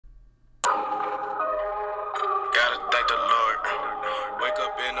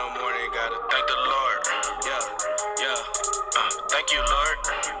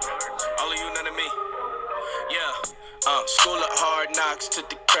Alex took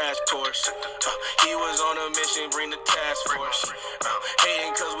the crash course. He was on a mission, bring the task force. Hating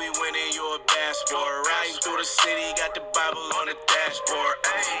cause we winning, you a bad sport. Riding through the city, got the Bible on the dashboard.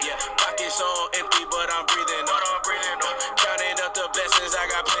 Yeah, pockets all empty, but I'm breathing up. Counting up the blessings, I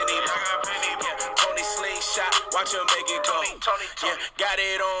got plenty. Yeah, Tony slingshot, watch him make it go. Yeah, got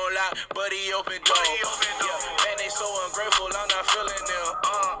it on lock, but he open door. Yeah, man, they so ungrateful, I'm not feeling them.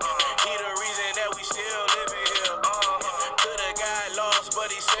 He the reason that we still living here. Could've got lost, but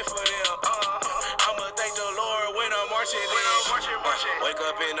he sent for them. I'ma thank the Lord when I'm marching in. Wake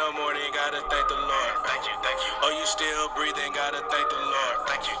up in the morning, gotta thank the Lord. Thank you. Oh, you still breathing, gotta thank the Lord.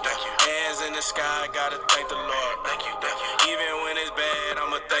 Thank you. Hands in the sky, gotta thank the Lord. Thank you. Even when it's bad,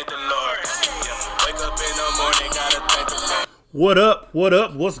 I'ma thank the Lord. Yeah. Wake up in the morning, gotta thank the Lord. What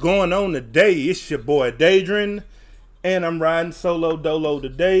up? What's going on today? It's your boy Daedrin, and I'm riding solo dolo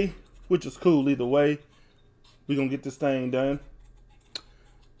today, which is cool either way. We're gonna get this thing done.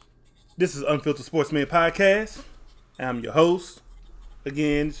 This is Unfiltered Sportsmen podcast. I'm your host.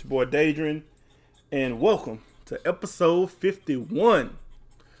 Again, it's your boy Daedrin, and welcome to episode 51.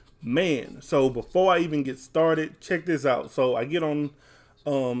 Man, so before I even get started, check this out. So I get on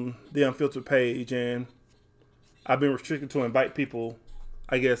the Unfiltered page, and I've been restricted to invite people,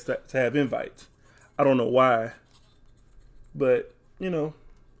 I guess, to have invites. I don't know why, but,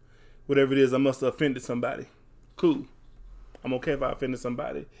 whatever it is, I must have offended somebody. Cool. I'm okay if I offended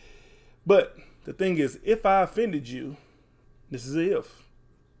somebody. But the thing is, if I offended you, this is a if.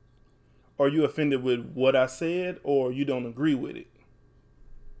 Are you offended with what I said, or you don't agree with it?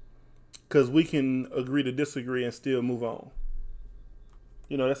 Because we can agree to disagree and still move on.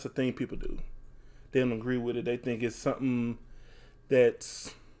 That's the thing people do. They don't agree with it. They think it's something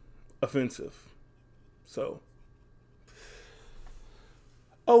that's offensive. So,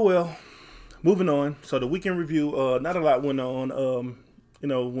 oh well. Moving on. So the weekend review, not a lot went on.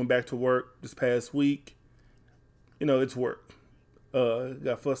 Went back to work this past week. It's work.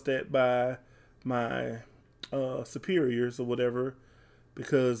 Got fussed at by my superiors or whatever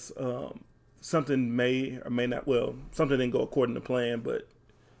because something may or may not, something didn't go according to plan, but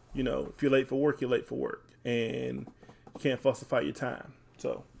if you're late for work, you're late for work, and you can't falsify your time.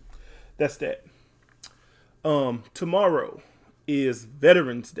 So that's that. Tomorrow is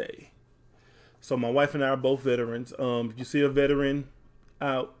Veterans Day. So my wife and I are both veterans. If you see a veteran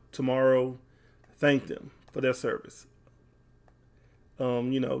out tomorrow, thank them for their service.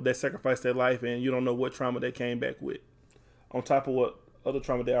 They sacrificed their life, and you don't know what trauma they came back with, on top of what other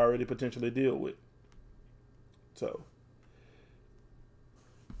trauma they already potentially deal with. So,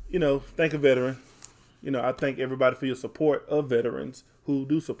 thank a veteran. I thank everybody for your support of veterans who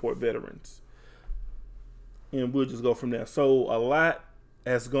do support veterans. And we'll just go from there. So a lot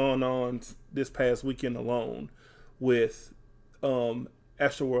has gone on this past weekend alone with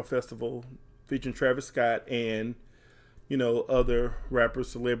Astroworld Festival featuring Travis Scott and, other rappers,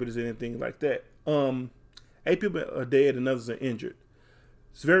 celebrities, anything like that. 8 people are dead and others are injured.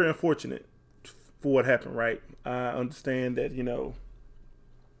 It's very unfortunate for what happened, right? I understand that,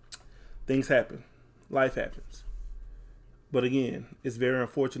 things happen. Life happens. But again, it's very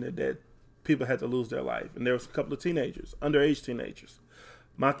unfortunate that people had to lose their life. And there was a couple of teenagers, underage teenagers.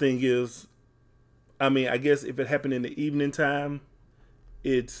 My thing is, I guess if it happened in the evening time,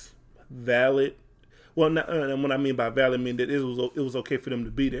 it's valid. Well, and what I mean by valid, I mean that it was okay for them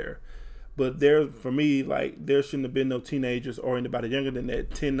to be there. But for me, there shouldn't have been no teenagers or anybody younger than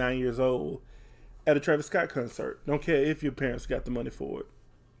that, 10, 9 years old, at a Travis Scott concert. Don't care if your parents got the money for it.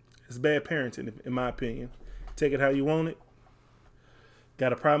 It's bad parenting, in my opinion. Take it how you want it.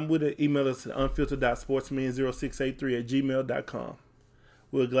 Got a problem with it? Email us at unfiltered.sportsmen0683@gmail.com.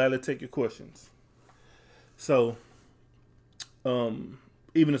 We'll gladly take your questions. So,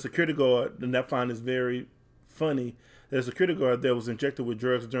 even a security guard, and I find this very funny, that a security guard there was injected with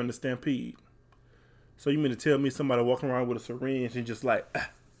drugs during the stampede. So you mean to tell me somebody walking around with a syringe and just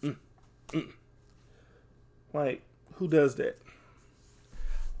who does that?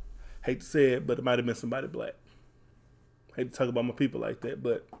 Hate to say it, but it might have been somebody black. Hate to talk about my people like that,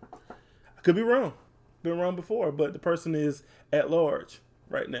 but I could be wrong. Been wrong before, but the person is at large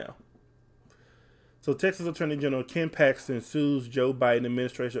right now. So Texas Attorney General Ken Paxton sues Joe Biden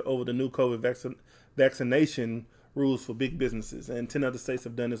administration over the new COVID vaccination rules for big businesses, and 10 other states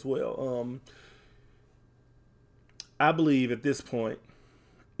have done as well. I believe at this point,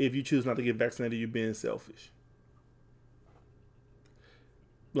 if you choose not to get vaccinated, you're being selfish.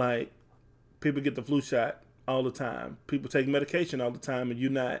 People get the flu shot all the time. People take medication all the time, and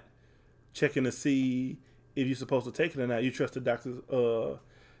you're not checking to see if you're supposed to take it or not. You trust the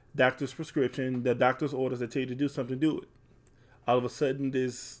doctor's prescription, the doctor's orders that tell you to do something, do it. all of a sudden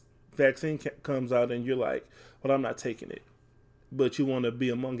this vaccine comes out and you're like, well, I'm not taking it. But you want to be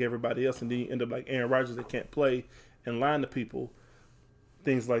among everybody else, and then you end up like Aaron Rodgers that can't play and lying to people,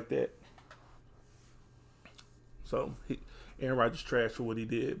 things like that. So Aaron Rodgers trash for what he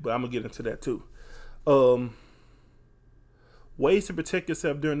did, but I'm gonna get into that too. Ways to protect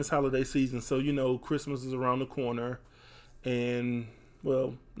yourself during this holiday season. So Christmas is around the corner, and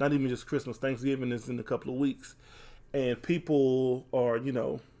well, not even just Christmas. Thanksgiving is in a couple of weeks, and people are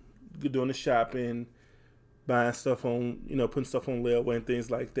doing the shopping, buying stuff on, putting stuff on layaway and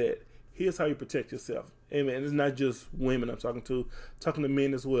things like that. Here's how you protect yourself. And it's not just women I'm talking to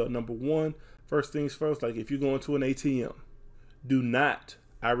men as well. Number one, first things first, like if you're going to an ATM, do not,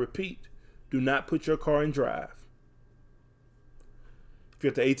 I repeat, do not put your car in drive. If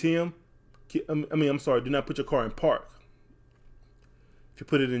you're at the ATM, do not put your car in park. If you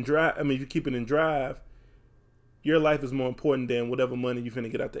put it in drive, if you keep it in drive, your life is more important than whatever money you're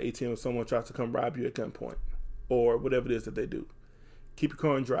finna get out the ATM if someone tries to come rob you at gunpoint or whatever it is that they do. Keep your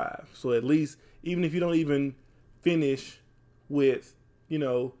car in drive. So at least, even if you don't even finish with,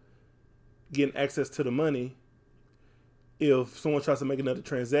 getting access to the money, if someone tries to make another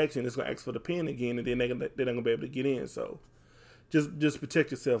transaction, it's going to ask for the PIN again, and then they're not going to be able to get in. So just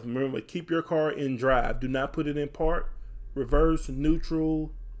protect yourself. Remember, keep your car in drive. Do not put it in park, reverse,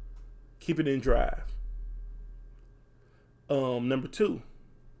 neutral. Keep it in drive. Number two,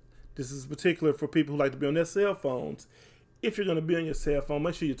 this is particular for people who like to be on their cell phones. If you're going to be on your cell phone,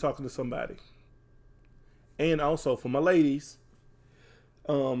 make sure you're talking to somebody. And also for my ladies,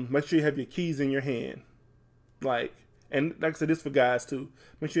 make sure you have your keys in your hand. And like I said, this for guys too.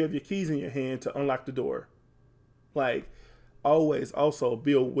 Make sure you have your keys in your hand to unlock the door. Always also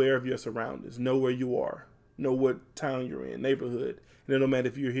be aware of your surroundings. Know where you are. Know what town you're in, neighborhood. And it don't matter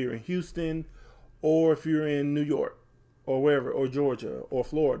if you're here in Houston or if you're in New York or wherever, or Georgia or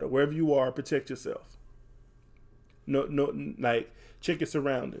Florida. Wherever you are, protect yourself. Check your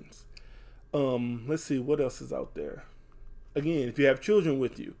surroundings. Let's see what else is out there. Again, if you have children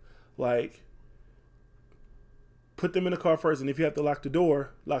with you, put them in the car first, and if you have to lock the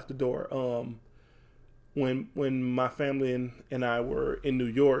door, lock the door. When my family and I were in New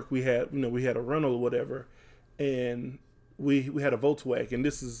York, we had a rental or whatever, and we had a Volkswagen.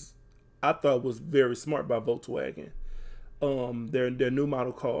 This is, I thought, was very smart by Volkswagen. Their new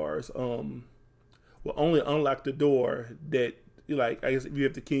model cars will only unlock the door that, I guess if you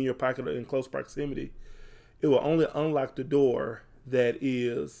have the key in your pocket or in close proximity, it will only unlock the door that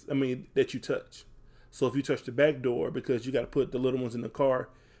you touch. So if you touch the back door, because you got to put the little ones in the car,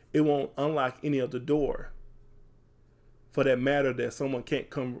 it won't unlock any other door. For that matter, that someone can't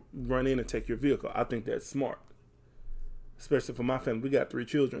come run in and take your vehicle. I think that's smart. Especially for my family. We got 3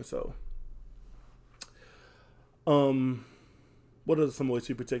 children, so. What are some ways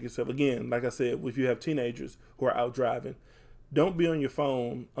to protect yourself? Again, like I said, if you have teenagers who are out driving, don't be on your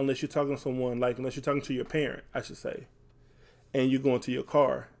phone unless you're talking to someone, unless you're talking to your parent, I should say, and you're going to your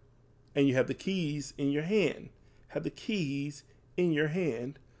car, and you have the keys in your hand. Have the keys in your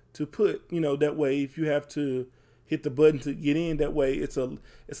hand to put, that way if you have to hit the button to get in, that way it's a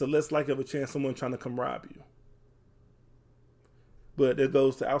less likely of a chance someone trying to come rob you. But it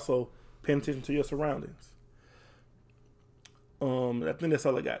goes to also paying attention to your surroundings. I think that's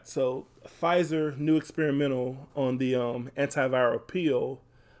all I got. So Pfizer new experimental on the antiviral pill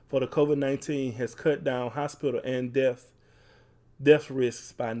for the COVID-19 has cut down hospital and death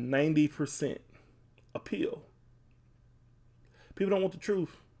risks by 90%. A pill. People don't want the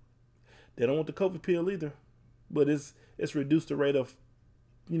truth. They don't want the COVID pill either. But it's reduced the rate of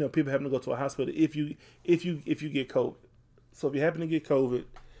people having to go to a hospital if you get COVID. So if you happen to get COVID,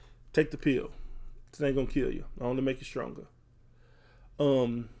 take the pill. It ain't gonna kill you. It'll only make you stronger.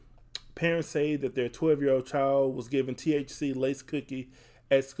 Parents say that their 12-year-old child was given THC lace cookie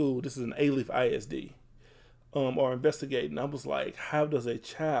at school. This is an Alief ISD. Are investigating. I was like, how does a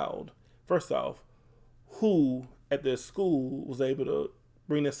child, first off, who at their school was able to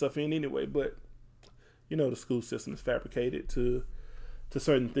bring that stuff in anyway? But the school system is fabricated to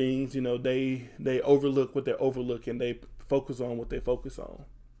certain things. They overlook what they overlook, and they focus on what they focus on.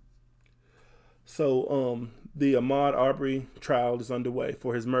 So the Ahmaud Arbery trial is underway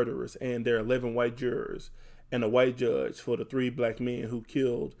for his murderers, and there are 11 white jurors and a white judge for the 3 black men who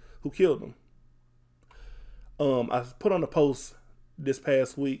killed him. I put on a post this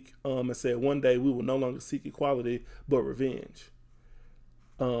past week and said, one day we will no longer seek equality but revenge.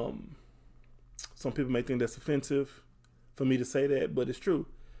 Some people may think that's offensive for me to say that, but it's true.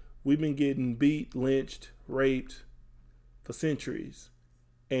 We've been getting beat, lynched, raped for centuries,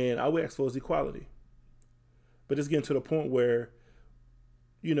 and all we ask for is equality. But it's getting to the point where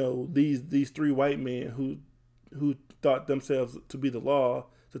these three white men who thought themselves to be the law,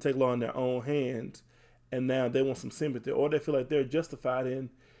 to take law in their own hands, and now they want some sympathy, or they feel like they're justified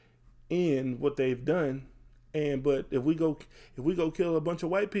in what they've done. But if we go kill a bunch of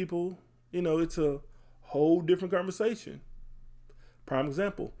white people, it's a whole different conversation. Prime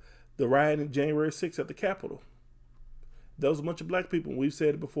example, the riot in January 6th at the Capitol. There was a bunch of black people. We've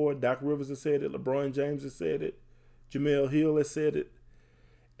said it before. Doc Rivers has said it. LeBron James has said it. Jamel Hill has said it.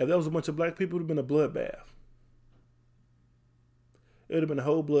 If there was a bunch of black people, it would have been a bloodbath. It would have been a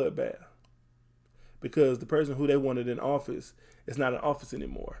whole bloodbath. Because the person who they wanted in office is not in office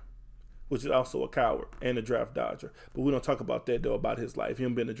anymore, which is also a coward and a draft dodger. But we don't talk about that, though, about his life,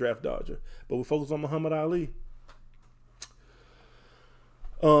 him being a draft dodger. But we focus on Muhammad Ali.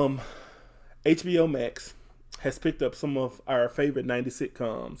 HBO Max has picked up some of our favorite 90s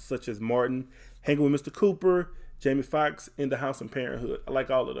sitcoms, such as Martin, Hanging with Mr. Cooper, Jamie Foxx, In the House, and Parenthood. I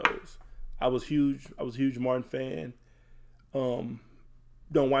like all of those. I was a huge Martin fan. Don't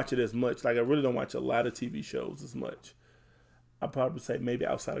watch it as much. Like, I really don't watch a lot of TV shows as much. I'd probably say maybe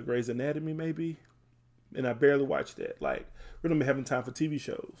outside of Grey's Anatomy, maybe. And I barely watch that. Like, really don't be having time for TV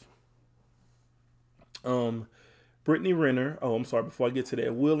shows. Brittany Renner. Oh, I'm sorry. Before I get to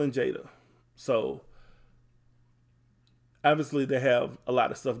that, Will and Jada. So, obviously, they have a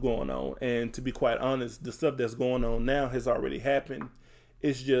lot of stuff going on. And to be quite honest, the stuff that's going on now has already happened.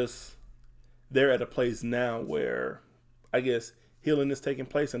 It's just they're at a place now where, I guess, healing is taking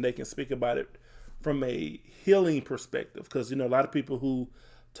place and they can speak about it from a healing perspective. Because, a lot of people who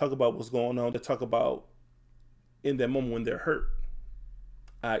talk about what's going on, they talk about in that moment when they're hurt,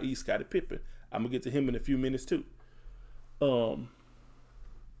 i.e. Scottie Pippen. I'm going to get to him in a few minutes too.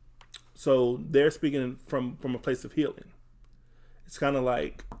 So they're speaking from a place of healing. It's kind of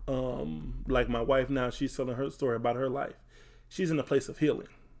like my wife now, she's telling her story about her life. She's in a place of healing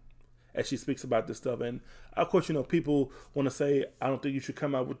as she speaks about this stuff. And of course, people want to say, I don't think you should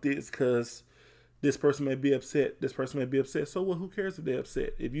come out with this because this person may be upset. This person may be upset. So who cares if they're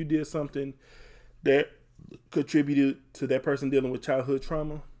upset? If you did something that contributed to that person dealing with childhood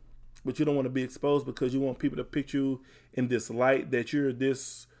trauma, but you don't want to be exposed because you want people to picture you in this light that you're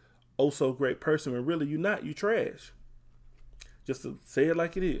this oh so great person, when really you're not. You trash. Just to say it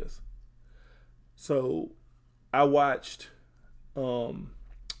like it is. So I watched the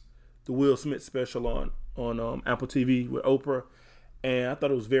Will Smith special on Apple TV with Oprah, and I thought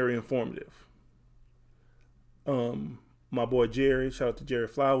it was very informative. My boy Jerry, shout out to Jerry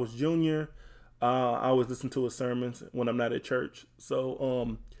Flowers Jr. I always listen to his sermons when I'm not at church.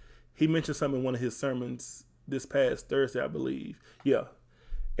 So he mentioned something in one of his sermons this past Thursday, I believe. Yeah,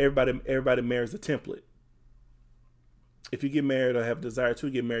 everybody marries a template. If you get married or have a desire to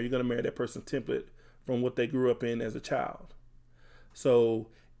get married, you're going to marry that person's template from what they grew up in as a child. So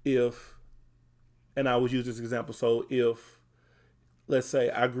and I always use this example, so if, let's say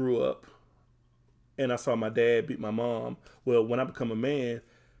I grew up and I saw my dad beat my mom, well, when I become a man,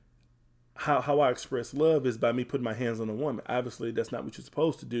 how I express love is by me putting my hands on a woman. Obviously, that's not what you're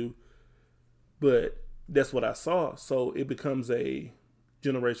supposed to do, but that's what I saw. So it becomes a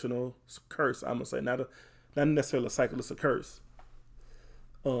generational curse, I'm going to say. Not necessarily a cycle, it's a curse.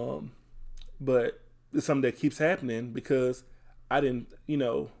 But it's something that keeps happening because I didn't,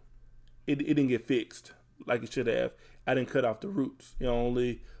 it didn't get fixed like it should have. I didn't cut off the roots.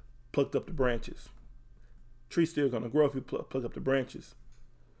 Only plucked up the branches. Tree's still going to grow if you pluck up the branches.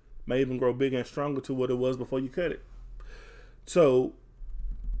 May even grow bigger and stronger to what it was before you cut it. So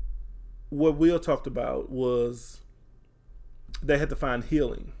what Will talked about was they had to find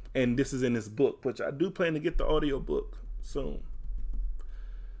healing. And this is in his book, which I do plan to get the audio book soon.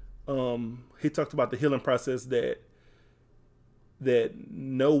 He talked about the healing process that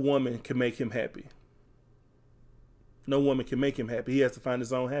no woman can make him happy. No woman can make him happy. He has to find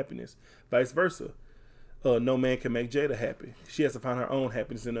his own happiness. Vice versa. No man can make Jada happy. She has to find her own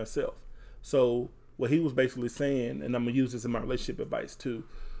happiness in herself. So what he was basically saying, and I'm going to use this in my relationship advice too,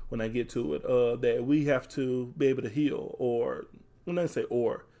 when I get to it, that we have to be able to heal, or, when I say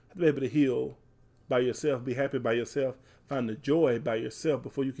or, have to be able to heal by yourself, be happy by yourself, find the joy by yourself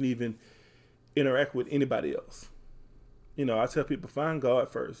before you can even interact with anybody else. I tell people, find God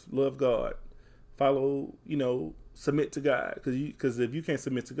first, love God, follow, submit to God. Because if you can't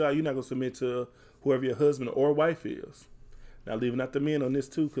submit to God, you're not going to submit to whoever your husband or wife is. Now, leaving out the men on this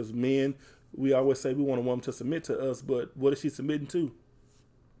too, because men, we always say we want a woman to submit to us, but what is she submitting to?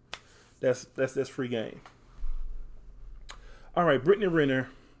 That's free game. All right, Brittany Renner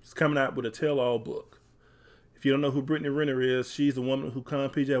is coming out with a tell-all book. If you don't know who Brittany Renner is, she's the woman who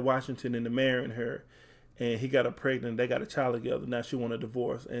conned PJ Washington into marrying her. and he got her pregnant. They got a child together. Now she want a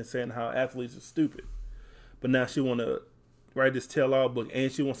divorce and saying how athletes are stupid. But now she want to write this tell-all book,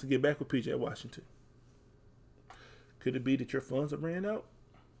 and she wants to get back with PJ Washington. Could it be that your funds have ran out?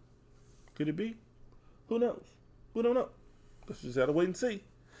 Could it be? Who knows? We don't know. Let's just have to wait and see.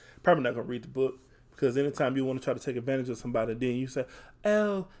 Probably not going to read the book, because anytime you want to try to take advantage of somebody, then you say,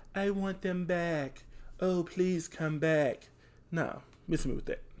 oh, I want them back. Oh, please come back. Nah, miss me with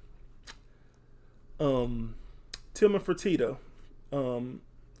that. Tillman Fertitta, Tillman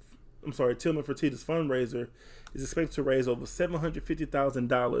Fertitta's fundraiser is expected to raise over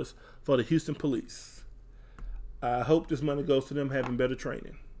 $750,000 for the Houston police. I hope this money goes to them having better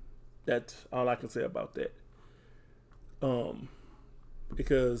training. That's all I can say about that.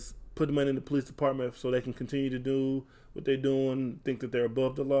 Because put the money in the police department so they can continue to do what they're doing, think that they're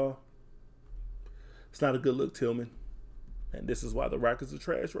above the law. It's not a good look, Tillman. And this is why the Rockets are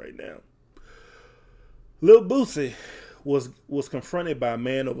trash right now. Lil Boosie was confronted by a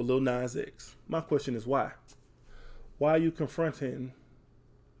man over Lil Nas X. My question is why? Why are you confronting?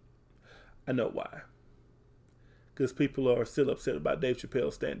 I know why. Because people are still upset about Dave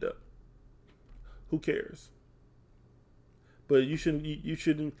Chappelle's stand-up. Who cares? But you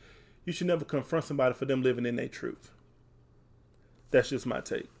should never confront somebody for them living in their truth. That's just my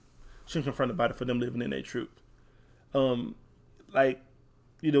take. Shouldn't confront anybody for them living in their truth. Like,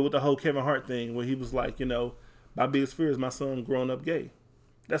 with the whole Kevin Hart thing, where he was like, my biggest fear is my son growing up gay.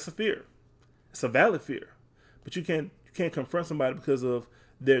 That's a fear. It's a valid fear. But you can't confront somebody because of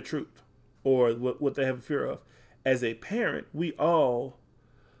their truth or what they have a fear of. As a parent, we all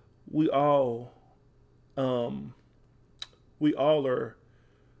are,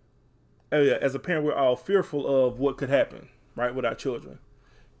 as a parent, we're all fearful of what could happen, right, with our children.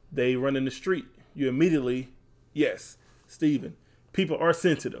 They run in the street. You immediately, yes, Stephen, people are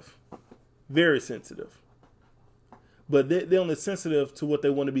sensitive, very sensitive. But they're only sensitive to what they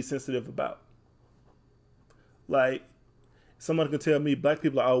want to be sensitive about. Like, someone can tell me black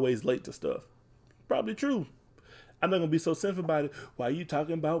people are always late to stuff. Probably true. I'm not going to be so sensitive about it. Why are you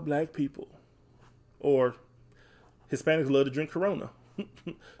talking about black people? Or Hispanics love to drink Corona.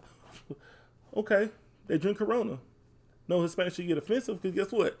 Okay, they drink Corona. No Hispanics should get offensive because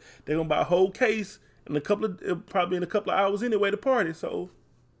guess what? They're going to buy a whole case probably in a couple of hours anyway to party. So,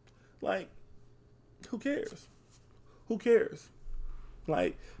 like, who cares? Who cares?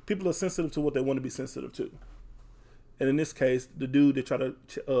 Like, people are sensitive to what they want to be sensitive to. And in this case, the dude that tried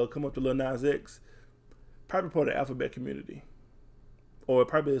to come up to Lil Nas X, probably part of the alphabet community, or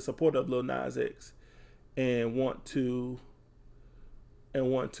probably a supporter of Lil Nas X, and want to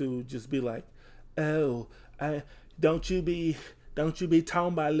just be like, oh, don't you be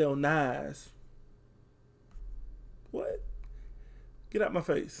talking about Lil Nas. What? Get out my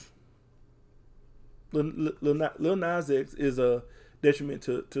face. Lil Nas X is a detriment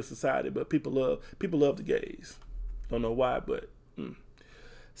to society, but people love the gays. Don't know why, but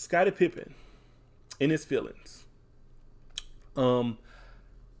Scottie Pippen in his feelings.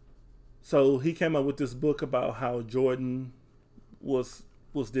 So he came out with this book about how Jordan was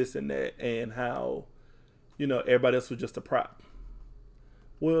this and that, and how everybody else was just a prop.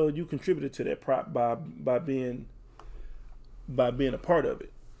 Well, you contributed to that prop by being a part of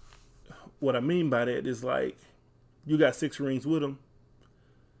it. What I mean by that is, like, you got 6 rings with him.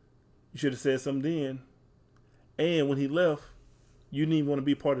 You should have said something then. And when he left, you didn't even want to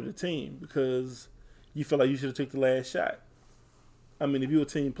be part of the team because you felt like you should have took the last shot. I mean, if you're a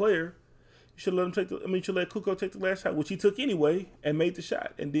team player, you should let him you should let Kukoc take the last shot, which he took anyway and made the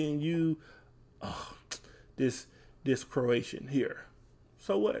shot. And then this Croatian here.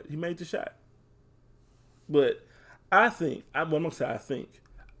 So what? He made the shot. But I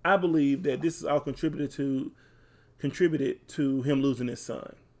believe that this is all contributed to him losing his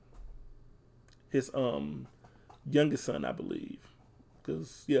son. His youngest son, I believe.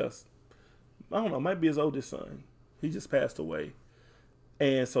 Because, yes, I don't know, it might be his oldest son. He just passed away.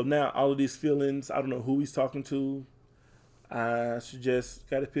 And so now all of these feelings, I don't know who he's talking to. I suggest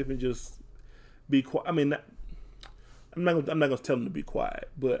Scottie Pippen just be quiet. I mean, I'm not going to tell him to be quiet,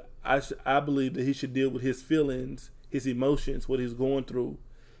 but I believe that he should deal with his feelings, his emotions, what he's going through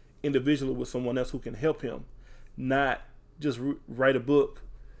individually with someone else who can help him, not just write a book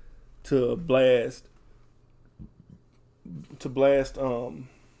to blast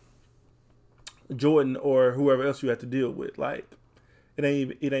Jordan or whoever else you have to deal with. Like, it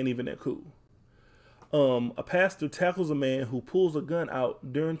ain't even that cool. A pastor tackles a man who pulls a gun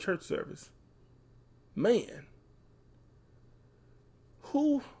out during church service. Man.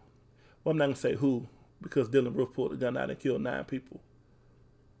 Who? Well, I'm not going to say who, because Dylan Roof pulled a gun out and killed 9 people.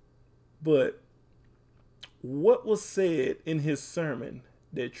 But What was said in his sermon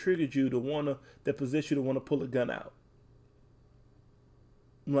that triggered you to wanna, that possessed you to want to pull a gun out?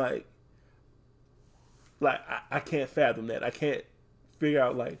 Like, I can't fathom that. I can't figure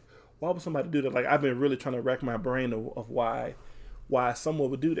out like why would somebody do that. Like I've been really trying to rack my brain of why someone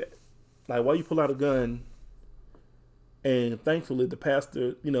would do that. Like why you pull out a gun, and thankfully the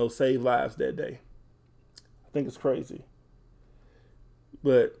pastor saved lives that day. I think it's crazy,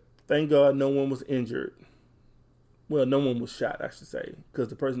 but thank God no one was injured. Well, no one was shot, I should say, because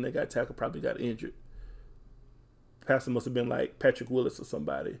the person that got tackled probably got injured. The pastor must have been like Patrick Willis or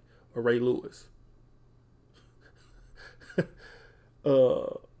somebody, or Ray Lewis.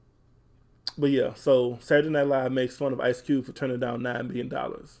 But yeah, so Saturday Night Live makes fun of Ice Cube for turning down $9 million.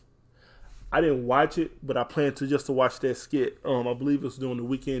 I didn't watch it, but I plan to watch that skit. I believe it was doing the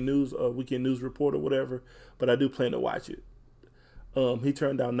weekend news report or whatever. But I do plan to watch it. He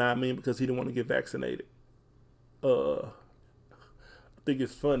turned down $9 million because he didn't want to get vaccinated. I think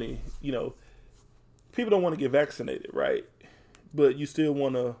it's funny, people don't want to get vaccinated, right? But you still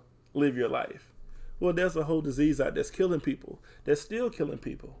want to live your life. Well, there's a whole disease out that's killing people. That's still killing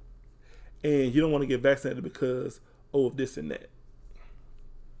people. And you don't want to get vaccinated because, of this and that.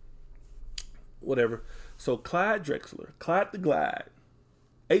 Whatever. So Clyde the Glide,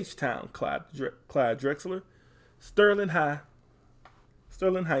 H-Town Clyde Drexler, Sterling High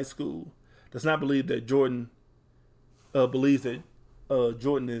School, does not believe that Jordan believes that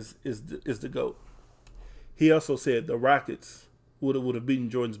Jordan is the GOAT. He also said the Rockets would have beaten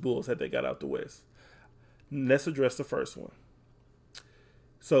Jordan's Bulls had they got out the West. Let's address the first one.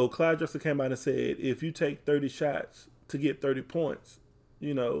 So Clyde Drexler came out and said, if you take 30 shots to get 30 points,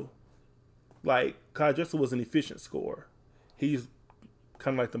 like Clyde Drexler was an efficient scorer. He's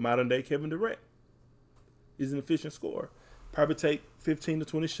kind of like the modern day Kevin Durant. He's an efficient scorer. Probably take 15 to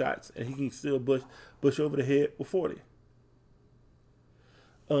 20 shots and he can still bush over the head with 40.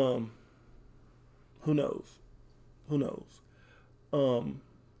 Who knows?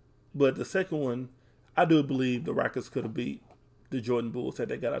 But the second one, I do believe the Rockets could have beat the Jordan Bulls had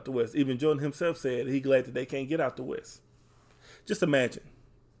they got out the West. Even Jordan himself said he glad that they can't get out the West. Just imagine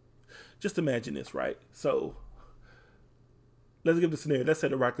this, right? So let's give the scenario. Let's say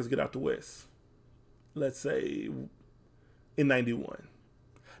the Rockets get out the West. Let's say in 91.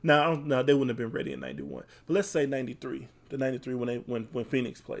 Now they wouldn't have been ready in 91. But let's say 93. The 93 when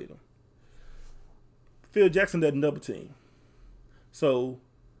Phoenix played them. Phil Jackson doesn't double team. So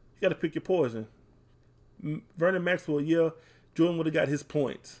you got to pick your poison. Vernon Maxwell, yeah, Jordan would have got his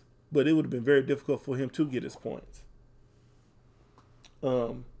points, but it would have been very difficult for him to get his points.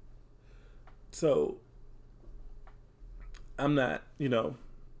 So I'm not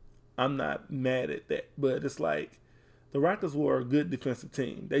mad at that, but it's like the Rockets were a good defensive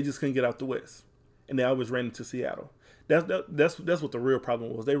team. They just couldn't get out the West, and they always ran into Seattle. That's what the real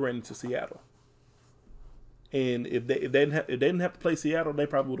problem was. They ran into Seattle, and if they didn't have to play Seattle, they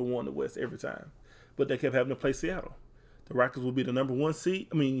probably would have won the West every time. But they kept having to play Seattle. The Rockets would be the number 1 seed.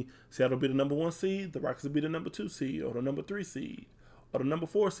 Seattle would be the number 1 seed. The Rockets would be the number 2 seed, or the number 3 seed, or the number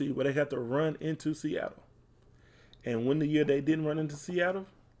 4 seed, where they had to run into Seattle. And when the year they didn't run into Seattle,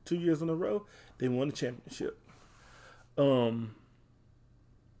 2 years in a row, they won the championship. But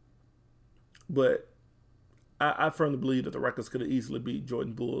I firmly believe that the Rockets could have easily beat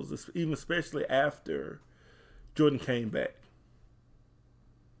Jordan Bulls, even especially after Jordan came back.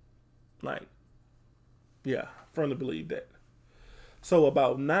 Firmly believe that. So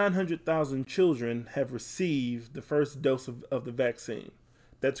about 900,000 children have received the first dose of the vaccine.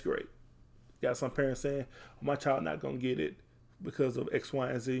 That's great. Got some parents saying, my child not going to get it because of X, Y,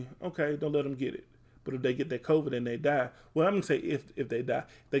 and Z. Okay, don't let them get it. But if they get that COVID and they die, well, I'm going to say if they die,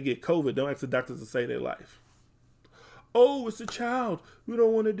 if they get COVID, don't ask the doctors to save their life. Oh, it's a child. We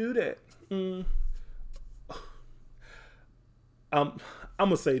don't want to do that. I'm going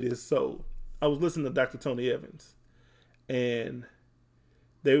to say this. So I was listening to Dr. Tony Evans, and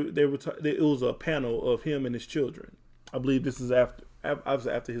it was a panel of him and his children. I believe this is after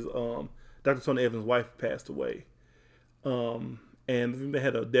his Dr. Tony Evans' wife passed away, and they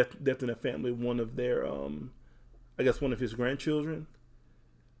had a death in their family. One of their, one of his grandchildren,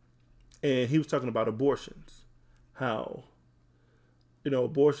 and he was talking about abortions. How,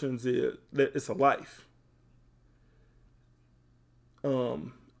 abortions it's a life.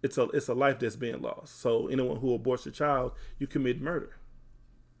 It's a life that's being lost. So anyone who aborts a child, you commit murder.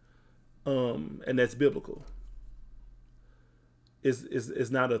 And that's biblical. It's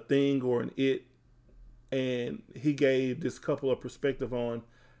not a thing or an it. And he gave this couple a perspective on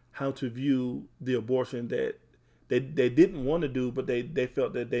how to view the abortion that they didn't want to do, but they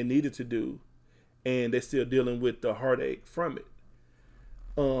felt that they needed to do. and they're still dealing with the heartache from it.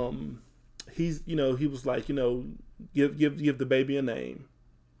 He was like, give the baby a name,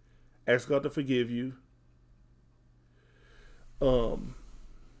 ask God to forgive you. I'm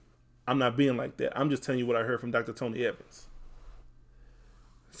not being like that. I'm just telling you what I heard from Dr. Tony Evans.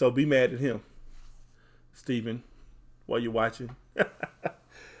 So be mad at him, Stephen, while you're watching.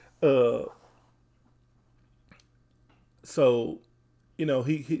 So,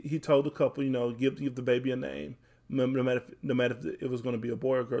 he told the couple, give the baby a name. No matter if it was going to be a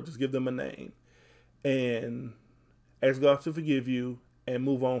boy or girl, just give them a name. And ask God to forgive you and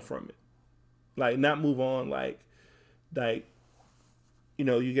move on from it. Like, not move on like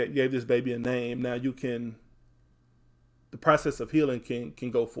you gave this baby a name. Now you can, the process of healing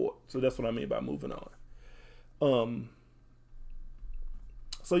can go forward. So that's what I mean by moving on.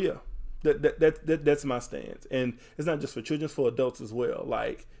 So yeah, that's my stance. And it's not just for children, it's for adults as well.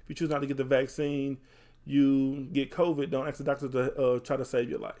 Like, if you choose not to get the vaccine, you get COVID, don't ask the doctor to try to save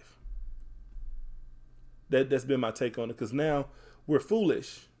your life. That's been my take on it, because now we're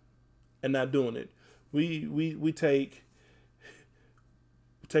foolish and not doing it. We take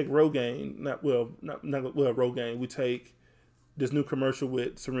Rogaine, not Rogaine. We take this new commercial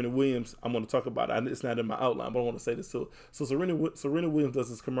with Serena Williams. I'm going to talk about it. It's not in my outline, but I want to say this too. So Serena Williams does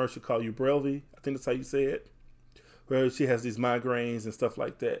this commercial called Ubrelvy. I think that's how you say it, where she has these migraines and stuff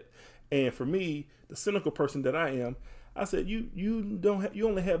like that. And for me, the cynical person that I am, I said, you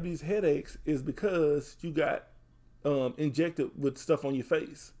only have these headaches is because you got injected with stuff on your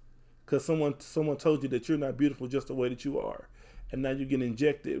face, because someone told you that you're not beautiful just the way that you are, and now you get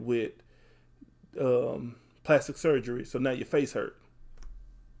injected with plastic surgery, so now your face hurt.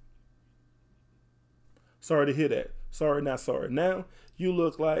 Sorry to hear that. Sorry, not sorry. Now you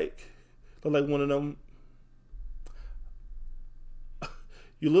look like one of them.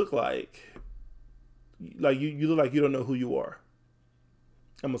 You look like you look like you don't know who you are.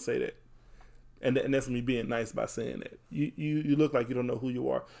 I'm gonna say that, and that's me being nice by saying that. You look like you don't know who you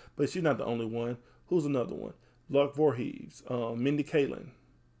are, but she's not the only one. Who's another one? Lark Voorhees, Mindy Kaling.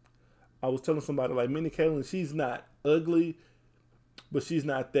 I was telling somebody, like, Mindy Kaling, she's not ugly, but she's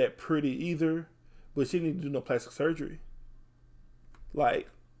not that pretty either. But she didn't do no plastic surgery. Like,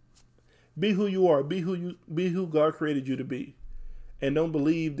 be who you are. Be who God created you to be. And don't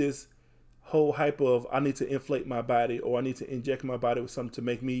believe this whole hype of, I need to inflate my body, or I need to inject my body with something to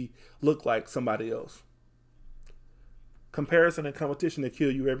make me look like somebody else. Comparison and competition will kill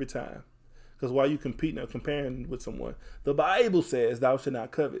you every time. Because while you competing or comparing with someone, the Bible says thou shalt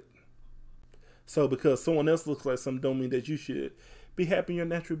not covet. So because someone else looks like something don't mean that you should. Be happy in your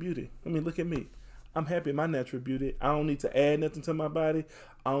natural beauty. I mean, look at me. I'm happy in my natural beauty. I don't need to add nothing to my body.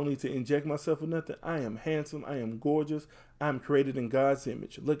 I don't need to inject myself with nothing. I am handsome. I am gorgeous. I'm created in God's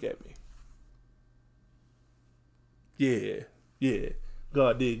image. Look at me. Yeah.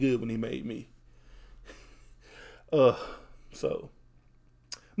 God did good when he made me. So,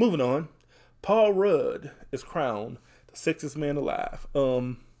 moving on. Paul Rudd is crowned the sexiest man alive.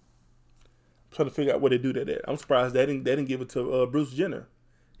 I'm trying to figure out where they do that at. I'm surprised they didn't give it to Bruce Jenner.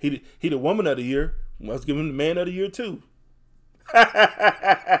 He the woman of the year. Let's give him the man of the year too.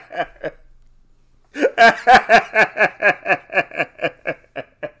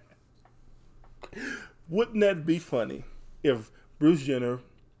 Wouldn't that be funny if Bruce Jenner,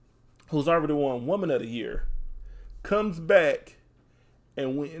 who's already won woman of the year, comes back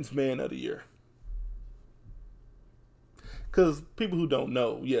and wins man of the year? Because people who don't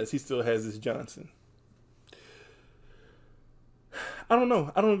know, yes, he still has this Johnson. I don't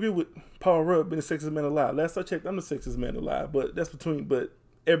know. I don't agree with Paul Rudd being the sexiest man alive. Last I checked, I'm the sexiest man alive. But but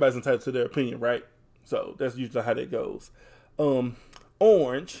everybody's entitled to their opinion, right? So that's usually how that goes.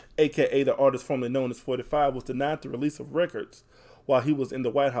 Orange, a.k.a. the artist formerly known as 45, was denied the release of records while he was in the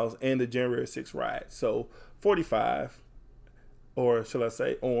White House and the January 6th riot. So 45, or shall I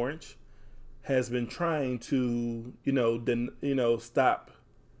say Orange, has been trying to, stop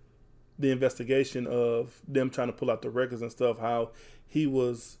the investigation of them trying to pull out the records and stuff, how he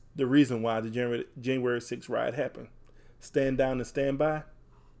was the reason why the January 6th riot happened. Stand down and stand by?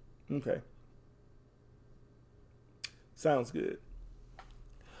 Okay. Sounds good.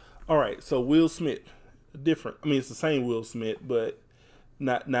 All right, so Will Smith, different. I mean, it's the same Will Smith, but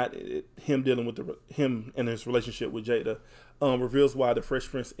not him dealing with him and his relationship with Jada. Reveals why the Fresh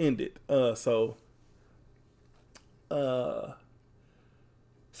Prince ended. So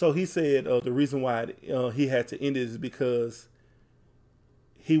he said the reason why he had to end it is because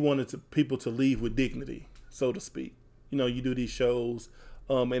he wanted people to leave with dignity, so to speak. You do these shows,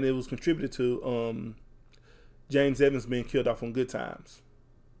 and it was contributed to James Evans being killed off on Good Times.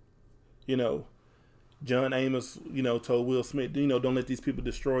 John Amos, told Will Smith, don't let these people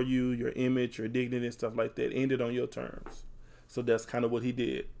destroy you, your image, your dignity, and stuff like that. End it on your terms. So that's kind of what he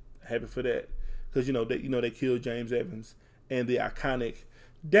did. Happy for that, because they killed James Evans and the iconic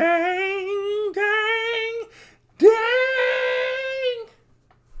dang, dang, dang.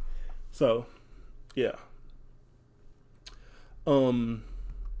 So, yeah.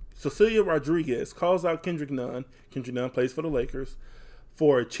 Cecilia Rodriguez calls out Kendrick Nunn. Kendrick Nunn plays for the Lakers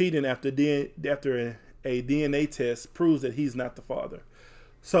for cheating after a DNA test proves that he's not the father.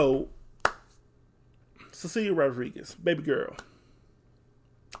 So, Cecilia Rodriguez, baby girl,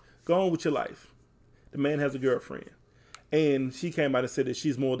 go on with your life. The man has a girlfriend. And she came out and said that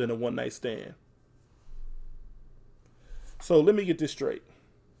she's more than a one-night stand. So let me get this straight.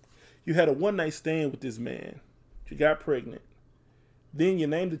 You had a one-night stand with this man. You got pregnant. Then you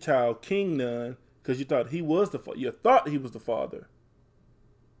named the child King Nunn because you thought he was the father.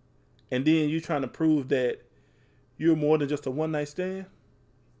 And then you trying to prove that you're more than just a one-night stand?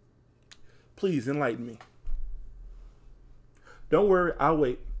 Please enlighten me. Don't worry, I'll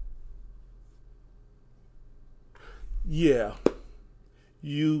wait. Yeah,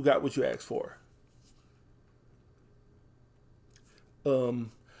 you got what you asked for.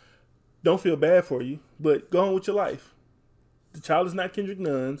 Don't feel bad for you, but go on with your life. The child is not Kendrick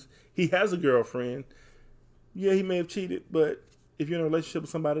Nunn's. He has a girlfriend. Yeah, he may have cheated, but if you're in a relationship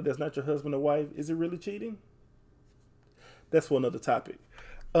with somebody that's not your husband or wife, is it really cheating? That's for another topic.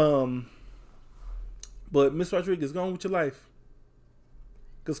 But Miss Rodriguez, go on with your life.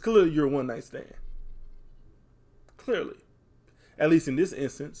 Because clearly you're a one-night stand. Clearly. At least in this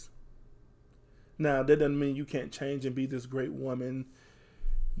instance. Now, that doesn't mean you can't change and be this great woman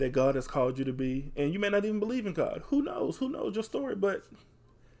that God has called you to be. And you may not even believe in God. Who knows? Who knows your story? But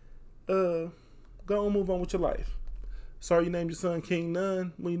go on, move on with your life. Sorry you named your son King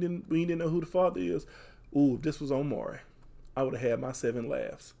Nunn when you didn't know who the father is. Ooh, if this was on Maury, I would have had my 7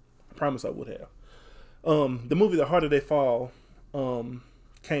 laughs. I promise I would have. The movie The Harder They Fall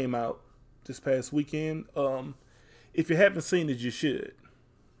came out this past weekend. If you haven't seen it, you should.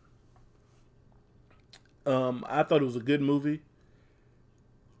 I thought it was a good movie.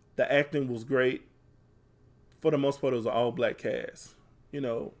 The acting was great. For the most part, it was an all-black cast.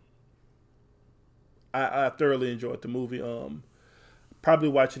 I thoroughly enjoyed the movie. Probably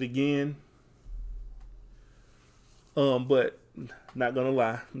watch it again. But not gonna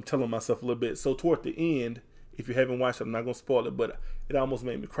lie, I'm telling myself a little bit. So toward the end, if you haven't watched it, I'm not gonna spoil it, but it almost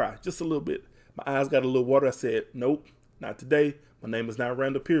made me cry just a little bit. My eyes got a little water. I said, nope, not today. My name is not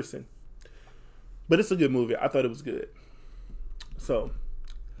Randall Pearson. But it's a good movie. I thought it was good. So,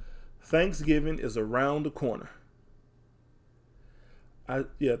 Thanksgiving is around the corner.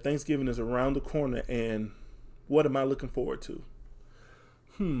 Thanksgiving is around the corner, and what am I looking forward to?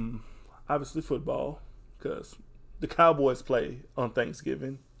 Obviously football, because the Cowboys play on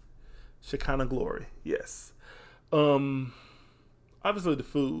Thanksgiving. Shekinah glory, yes. Obviously the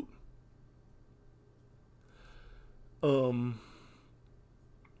food.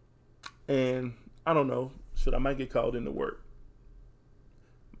 And I don't know, I might get called into work.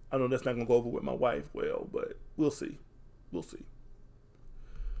 I know that's not going to go over with my wife well, but we'll see. But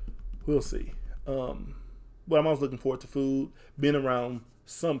I'm always looking forward to food, being around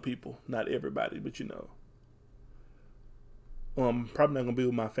some people, not everybody, but probably not going to be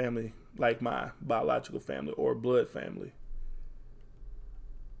with my family, like my biological family or blood family.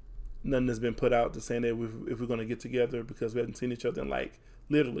 Nothing has been put out to saying that if we're going to get together, because we haven't seen each other in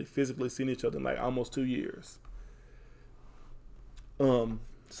literally physically seen each other in almost 2 years.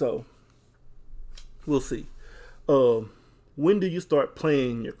 So we'll see. When do you start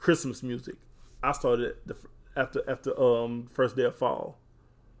playing your Christmas music? I started after first day of fall.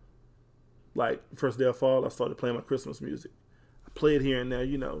 First day of fall, I started playing my Christmas music. I play it here and there,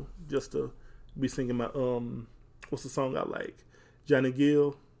 just to be singing my what's the song I like? Johnny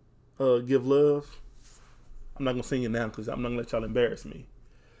Gill, Give Love. I'm not gonna sing it now because I'm not gonna let y'all embarrass me.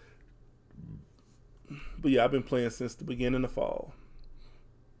 But yeah, I've been playing since the beginning of fall.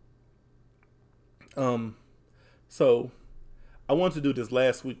 So I wanted to do this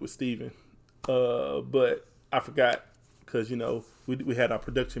last week with Steven, but I forgot because we had our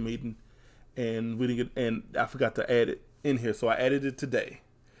production meeting and we didn't get, and I forgot to add it in here, so I added it today.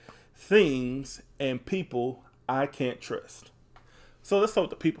 Things and people I can't trust. So let's start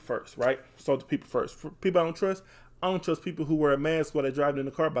with the people first, right? For people I don't trust people who wear a mask while they're driving in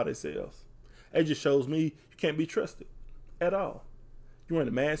the car by themselves. It just shows me you can't be trusted at all. You're wearing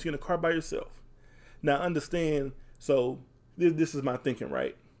a mask, you're in the car by yourself. Now understand, so this is my thinking,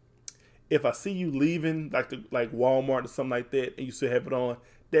 right? If I see you leaving like Walmart or something like that and you still have it on,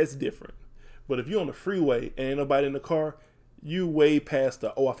 that's different. But if you're on the freeway and ain't nobody in the car, you way past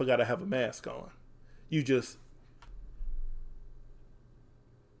the, oh, I forgot I have a mask on. You just,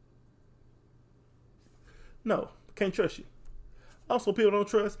 no, can't trust you. Also, people don't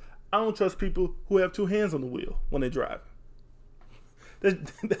trust, I don't trust people who have two hands on the wheel when they drive.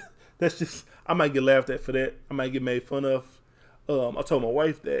 That's just, I might get laughed at for that. I might get made fun of. I told my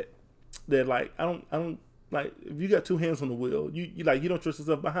wife that like, I don't, like, if you got two hands on the wheel, you like, you don't trust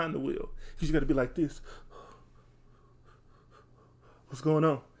yourself behind the wheel. You got to be like this. What's going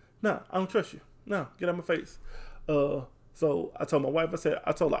on? Nah, I don't trust you. Nah, get out my face. So I told my wife,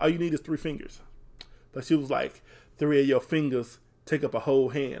 I told her, all you need is 3 fingers. But she was like, 3 of your fingers take up a whole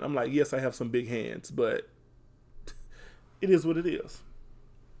hand. I'm like, yes, I have some big hands, but it is what it is.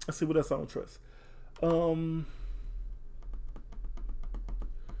 Let's see what else I don't trust. I'm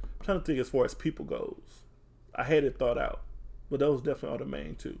trying to think as far as people goes. I had it thought out, but those definitely are the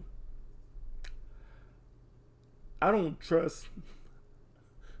main 2. I don't trust.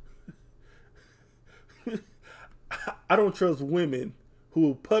 I don't trust women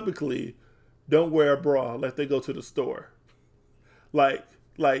who publicly don't wear a bra like they go to the store. Like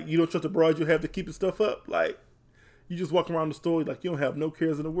you don't trust the bras you have to keep the stuff up. Like you just walk around the store like you don't have no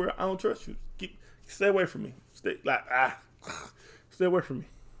cares in the world. I don't trust you. Stay away from me. Stay away from me.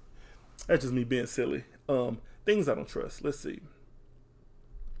 That's just me being silly. Things I don't trust. Let's see.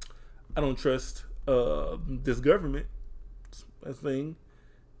 I don't trust this government. That thing.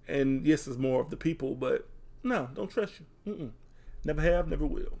 And yes, it's more of the people, but no, don't trust you. Never have, never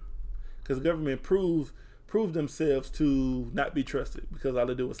will. Because the government prove themselves to not be trusted because all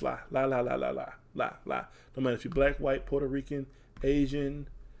they do is lie. Lie. No matter if you're black, white, Puerto Rican, Asian,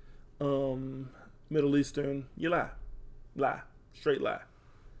 Middle Eastern, you lie. Straight lie.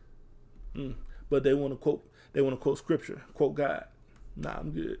 But they want to quote scripture, quote God. Nah,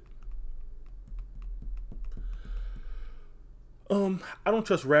 I'm good. I don't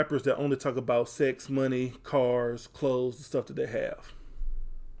trust rappers that only talk about sex, money, cars, clothes, the stuff that they have.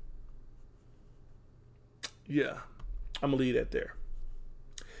 Yeah, I'm gonna leave that there.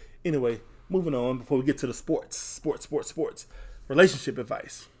 Anyway, moving on before we get to the sports. Relationship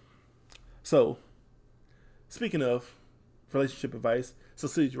advice. So, speaking of relationship advice,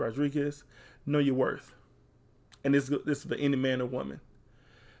 Cecilia Rodriguez, know your worth. And this is for any man or woman.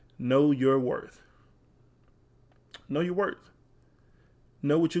 Know your worth. Know your worth.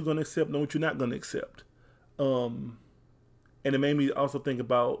 Know what you're going to accept, know what you're not going to accept. And it made me also think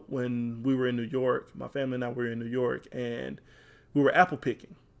about when we were in New York, my family and I were in New York, and we were apple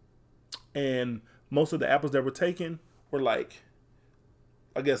picking. And most of the apples that were taken were like,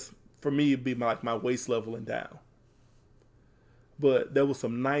 I guess for me, it'd be my waist level and down. But there was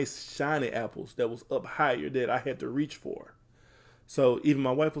some nice shiny apples that was up higher that I had to reach for. So even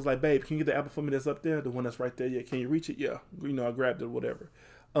my wife was like, babe, can you get the apple for me that's up there? The one that's right there? Yeah, can you reach it? Yeah. I grabbed it or whatever.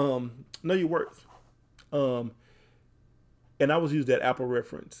 Know your worth. And I always use that Apple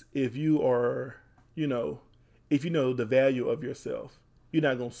reference. If you are, if you know the value of yourself, you're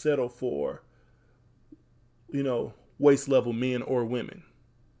not going to settle for, waist level men or women.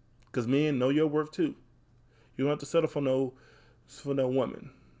 Because men know your worth too. You don't have to settle for no woman.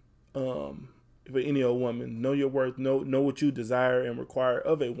 For any old woman, know your worth, know what you desire and require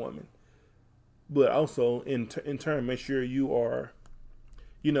of a woman. But also, in turn, make sure you are,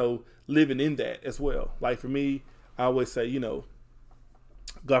 living in that as well. Like for me, I always say,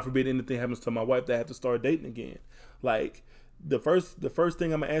 God forbid anything happens to my wife that I have to start dating again. Like the first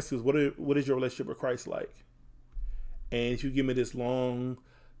thing I'm gonna ask is, what is your relationship with Christ like? And if you give me this long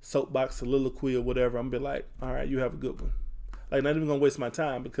soapbox soliloquy or whatever, I'm gonna be like, all right, you have a good one. Like, not even gonna waste my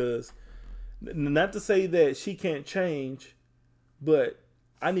time, because not to say that she can't change, but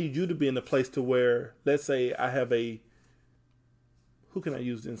I need you to be in a place to where, let's say I have who can I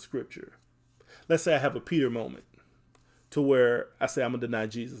use in scripture? Let's say I have a Peter moment to where I say I'm gonna deny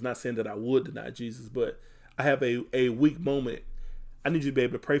Jesus. Not saying that I would deny Jesus, but I have a weak moment. I need you to be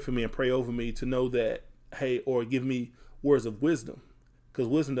able to pray for me and pray over me to know that, hey, or give me words of wisdom. Because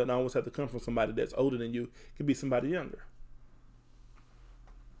wisdom doesn't always have to come from somebody that's older than you. It could be somebody younger.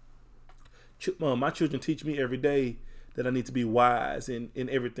 My children teach me every day that I need to be wise in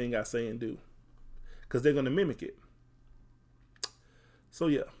everything I say and do, because they're going to mimic it. So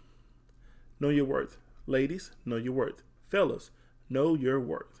yeah, know your worth. Ladies, know your worth. Fellas, know your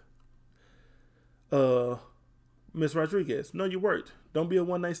worth. Miss Rodriguez, know your worth. Don't be a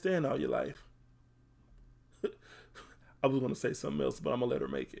one-night stand all your life. I was going to say something else, but I'm going to let her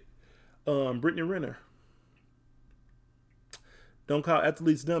make it. Brittany Renner. Don't call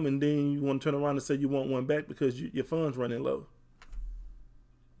athletes dumb and then you want to turn around and say you want one back because your funds running low.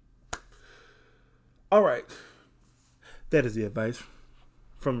 All right. That is the advice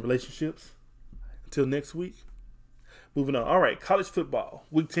from relationships. Until next week. Moving on. All right. College football.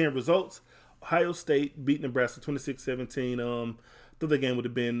 Week 10 results. Ohio State beat Nebraska 26-17. Thought that game would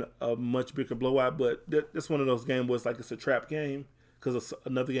have been a much bigger blowout, but that's one of those games where it's like it's a trap game because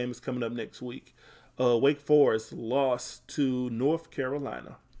another game is coming up next week. Wake Forest lost to North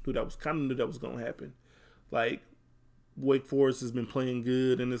Carolina. Knew that was going to happen. Like, Wake Forest has been playing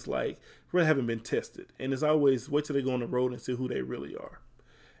good, and it's like really haven't been tested. And it's always wait till they go on the road and see who they really are.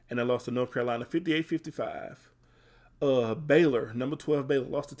 And they lost to North Carolina 58-55. Baylor, number 12 Baylor,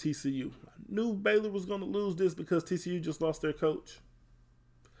 lost to TCU. I knew Baylor was going to lose this because TCU just lost their coach.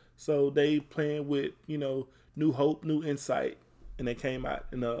 So they playing with, new hope, new insight, and they came out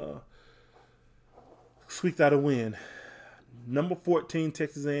and squeaked out a win. Number 14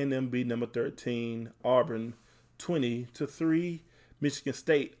 Texas A&M beat number 13 Auburn 20-3. Michigan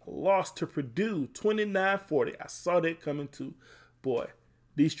State lost to Purdue 29-40. I saw that coming too. Boy,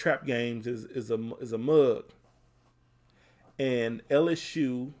 these trap games is a mug. And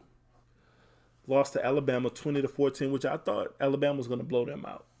LSU lost to Alabama 20-14, which I thought Alabama was going to blow them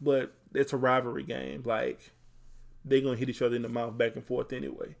out. But it's a rivalry game. Like, they're going to hit each other in the mouth back and forth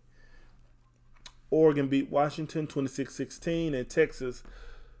anyway. Oregon beat Washington 26-16, and Texas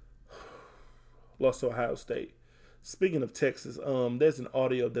lost to Ohio State. Speaking of Texas, there's an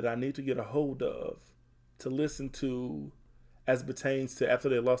audio that I need to get a hold of to listen to as pertains to after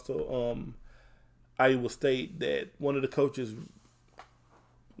they lost to Iowa State, that one of the coaches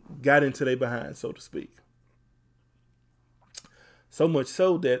got into their behind, so to speak. So much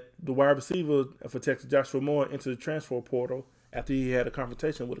so that the wide receiver for Texas, Joshua Moore, entered the transfer portal after he had a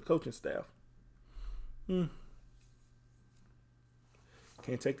confrontation with the coaching staff. Can't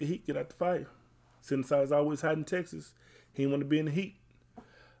take the heat, get out the fire. Synthesize always hot in Texas. He didn't want to be in the heat.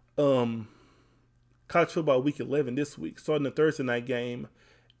 College football week 11 this week, starting the Thursday night game,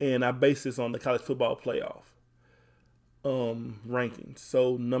 and I base this on the college football playoff rankings.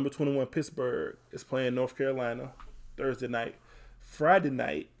 So number 21 Pittsburgh is playing North Carolina Thursday night. Friday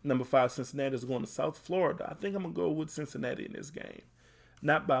night, number 5 Cincinnati is going to South Florida. I think I'm going to go with Cincinnati in this game.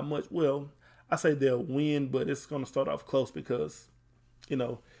 Not by much. Well, I say they'll win, but it's going to start off close because,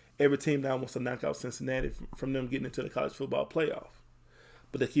 every team now wants to knock out Cincinnati from them getting into the college football playoff.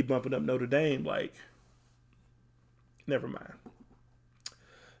 But they keep bumping up Notre Dame like, never mind.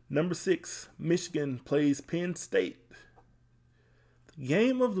 Number 6, Michigan plays Penn State. The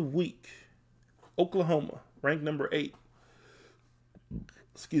game of the week, Oklahoma, ranked number 8.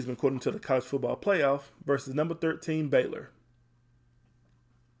 According to the college football playoff, versus number 13 Baylor.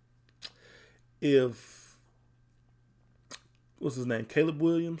 If, what's his name, Caleb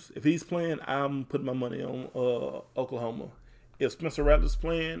Williams, if he's playing, I'm putting my money on Oklahoma. If Spencer Rattler's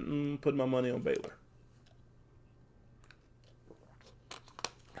playing, I'm putting my money on Baylor.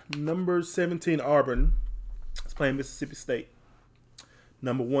 Number 17 Auburn is playing Mississippi State.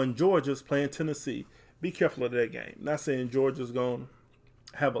 Number 1 Georgia's playing Tennessee. Be careful of that game. Not saying Georgia's going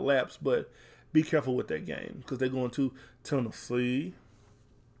to have a lapse, but be careful with that game because they're going to Tennessee.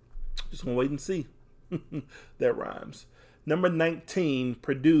 Just going to wait and see. That rhymes. Number 19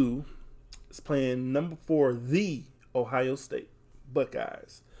 Purdue is playing number 4 the Ohio State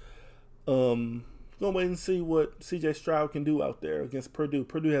Buckeyes. Gonna wait and see what CJ Stroud can do out there against Purdue.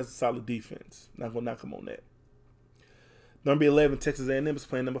 Purdue has a solid defense. Not gonna knock him on that. Number 11 Texas A&M is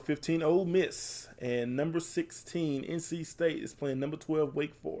playing number 15 Ole Miss, and number 16 NC State is playing number 12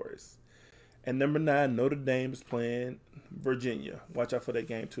 Wake Forest, and number 9 Notre Dame is playing Virginia. Watch out for that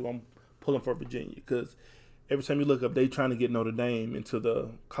game too. I'm pulling for Virginia because every time you look up, they trying to get Notre Dame into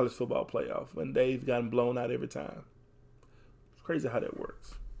the college football playoff, and they've gotten blown out every time. It's crazy how that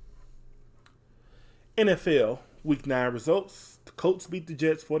works. NFL Week 9 results. The Colts beat the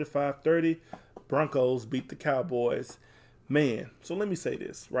Jets 45-30. Broncos beat the Cowboys. Man, so let me say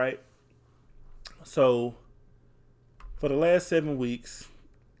this, right? So, for the last 7 weeks,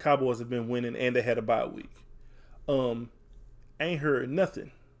 Cowboys have been winning, and they had a bye week. Ain't heard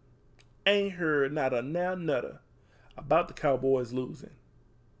nothing. Ain't heard not a now nutter about the Cowboys losing.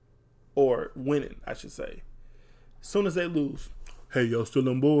 Or winning, I should say. As soon as they lose, hey, y'all still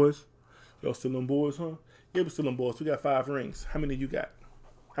them boys? Y'all still them boys, huh? Yeah, we still them boys. We got 5 rings. How many you got?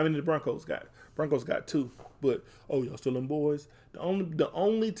 How many the Broncos got? Broncos got 2. But y'all still them boys. The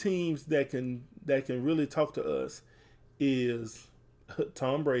only teams that can really talk to us is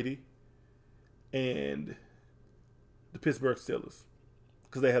Tom Brady and the Pittsburgh Steelers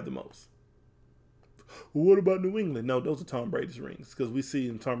because they have the most. Well, what about New England? No, those are Tom Brady's rings because we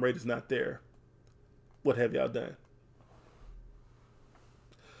see Tom Brady's not there. What have y'all done?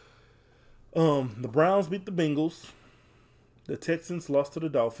 The Browns beat the Bengals. The Texans lost to the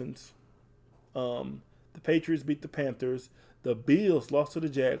Dolphins. The Patriots beat the Panthers. The Bills lost to the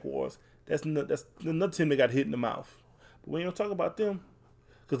Jaguars. That's another team that got hit in the mouth. But we don't talk about them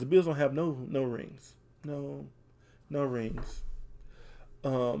because the Bills don't have no rings. No rings.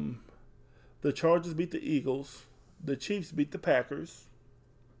 The Chargers beat the Eagles. The Chiefs beat the Packers.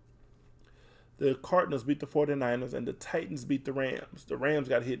 The Cardinals beat the 49ers. And the Titans beat the Rams. The Rams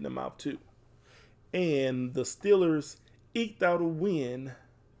got hit in the mouth too. And the Steelers eked out a win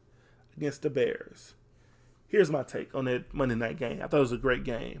against the Bears. Here's my take on that Monday night game. I thought it was a great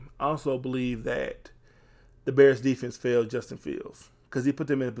game. I also believe that the Bears defense failed Justin Fields because he put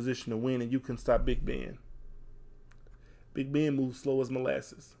them in a position to win, and you couldn't stop Big Ben. Big Ben moves slow as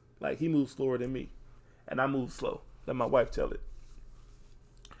molasses. Like, he moves slower than me, and I move slow. Let my wife tell it.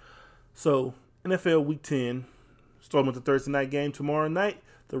 So, NFL Week 10, starting with the Thursday night game tomorrow night,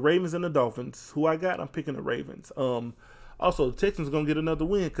 the Ravens and the Dolphins. Who I got? I'm picking the Ravens. Also, the Texans are going to get another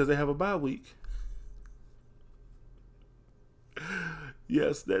win because they have a bye week.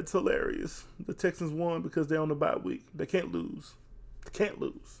 Yes, that's hilarious. The Texans won because they're on the bye week. They can't lose.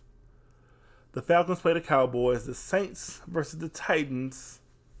 The Falcons play the Cowboys. The Saints versus the Titans.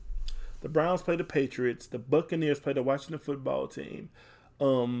 The Browns play the Patriots. The Buccaneers play the Washington football team.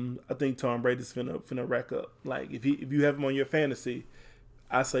 I think Tom Brady's finna rack up. Like, if you have him on your fantasy,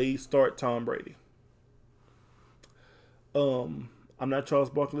 I say start Tom Brady. I'm not Charles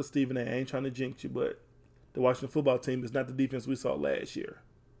Barkley or Stephen A. I ain't trying to jinx you, but the Washington football team is not the defense we saw last year.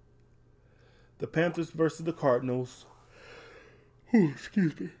 The Panthers versus the Cardinals.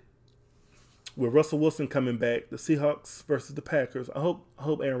 Excuse me. With Russell Wilson coming back, the Seahawks versus the Packers. I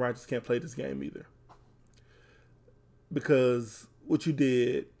hope Aaron Rodgers can't play this game either. Because what you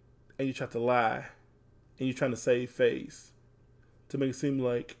did, and you tried to lie, and you're trying to save face to make it seem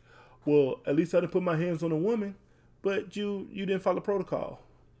like, well, at least I didn't put my hands on a woman, but you didn't follow protocol.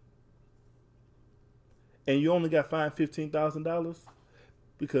 And you only got fined $15,000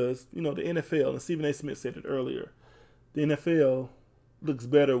 because, the NFL, and Stephen A. Smith said it earlier, the NFL looks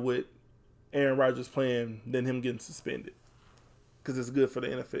better with Aaron Rodgers playing than him getting suspended because it's good for the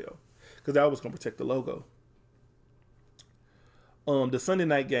NFL because I was going to protect the logo. The Sunday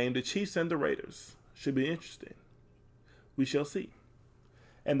night game, the Chiefs and the Raiders, should be interesting. We shall see.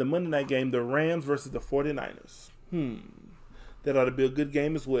 And the Monday night game, the Rams versus the 49ers. That ought to be a good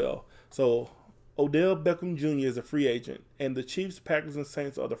game as well. So, Odell Beckham Jr. is a free agent, and the Chiefs, Packers, and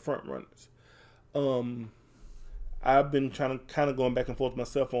Saints are the front runners. I've been kind of going back and forth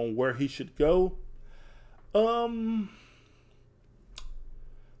myself on where he should go. The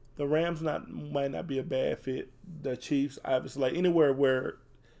Rams might not be a bad fit. The Chiefs, obviously, like anywhere where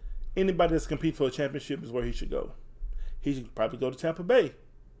anybody that's competing for a championship is where he should go. He should probably go to Tampa Bay.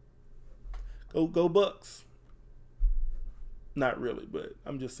 Go Bucks. Not really, but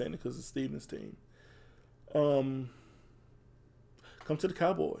I'm just saying it because it's Steven's team. Come to the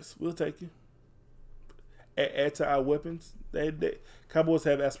Cowboys. We'll take you. Add to our weapons. Cowboys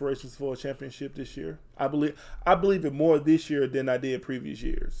have aspirations for a championship this year. I believe it more this year than I did previous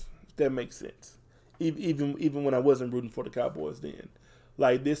years. If that makes sense. Even when I wasn't rooting for the Cowboys then.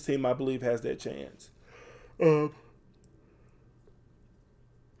 Like, this team, I believe, has that chance.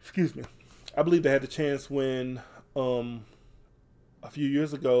 Excuse me. I believe they had the chance when a few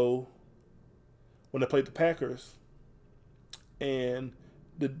years ago when they played the Packers and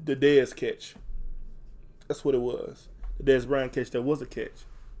the Dez catch. That's what it was. The Dez Bryant catch, that was a catch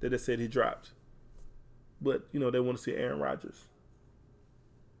that they said he dropped. But, they want to see Aaron Rodgers.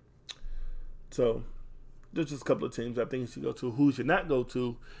 So, there's just a couple of teams I think he should go to. Who he should not go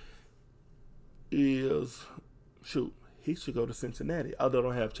to is, he should go to Cincinnati. Although I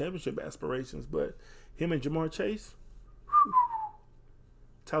don't have championship aspirations, but him and Jamar Chase,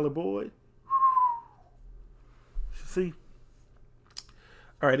 Tyler Boyd, see.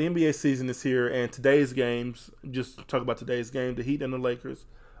 All right, the NBA season is here, and today's games, just to talk about today's game, the Heat and the Lakers,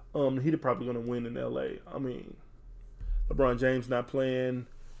 the Heat are probably going to win in L.A. I mean, LeBron James not playing.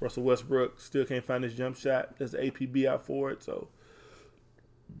 Russell Westbrook still can't find his jump shot. There's the APB out for it. So,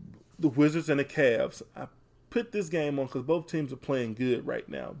 the Wizards and the Cavs. I put this game on because both teams are playing good right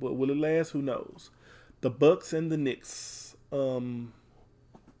now. But will it last? Who knows? The Bucks and the Knicks. Might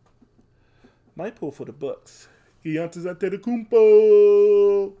pull for the Bucks. Giannis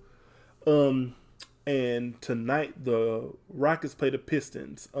Antetokounmpo. And tonight the Rockets play the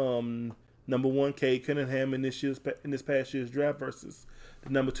Pistons. Number 1, Cade Cunningham in this past year's draft versus the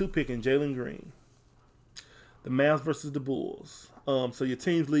number 2 pick in Jalen Green. The Mavs versus the Bulls. So your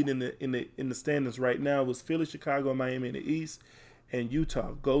teams leading in the standings right now was Philly, Chicago, and Miami in the East, and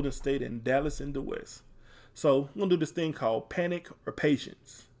Utah, Golden State, and Dallas in the West. So I'm gonna do this thing called panic or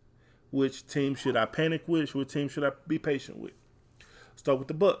patience. Which team should I panic with? Which team should I be patient with? Start with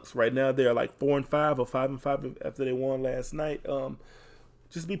the Bucks. Right now they're like 4-5 or 5-5 after they won last night.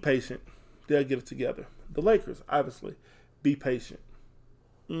 Just be patient. They'll get it together. The Lakers, obviously, be patient.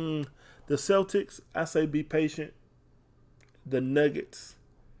 The Celtics, I say be patient. The Nuggets,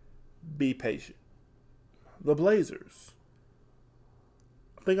 be patient. The Blazers,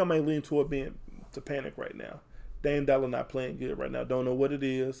 I think I may lean toward being to panic right now. Dame Dollar not playing good right now. Don't know what it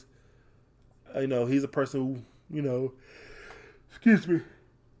is. He's a person who, excuse me.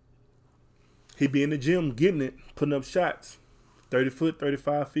 He be in the gym getting it, putting up shots. 30 foot,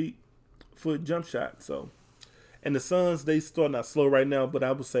 35 foot jump shot. So, and the Suns, they starting out slow right now, but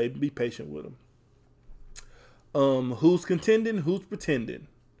I would say be patient with them. Who's contending? Who's pretending?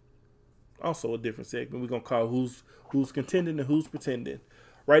 Also a different segment. We're gonna call who's contending and who's pretending.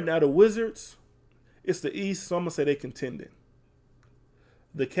 Right now, the Wizards, it's the East, so I'm gonna say they contending.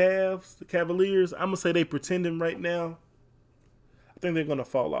 The Cavs, the Cavaliers, I'm gonna say they pretending right now. I think they're gonna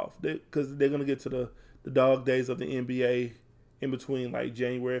fall off because they're gonna get to the dog days of the NBA in between like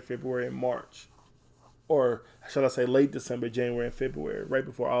January, February, and March, or shall I say late December, January, and February, right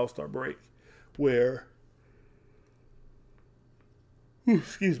before All-Star break, where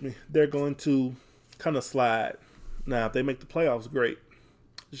they're going to kind of slide. Now, if they make the playoffs, great.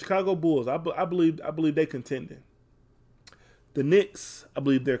 The Chicago Bulls, I believe they contending. The Knicks, I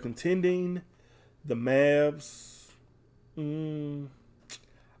believe they're contending. The Mavs,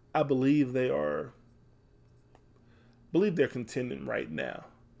 I believe they're contending right now.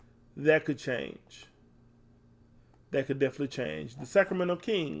 That could change. That could definitely change. The Sacramento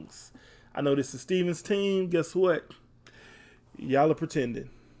Kings, I know this is Steven's team. Guess what? Y'all are pretending.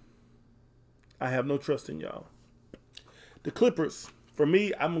 I have no trust in y'all. The Clippers, for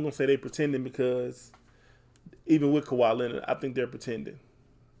me, I'm going to say they're pretending because even with Kawhi Leonard, I think they're pretending.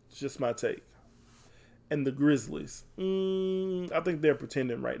 It's just my take. And the Grizzlies, I think they're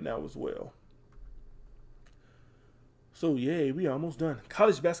pretending right now as well. So, yay, we almost done.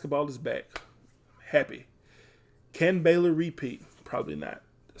 College basketball is back. Happy. Can Baylor repeat? Probably not.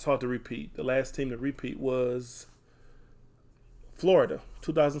 It's hard to repeat. The last team to repeat was Florida,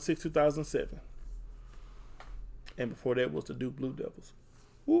 2006-2007. And before that was the Duke Blue Devils.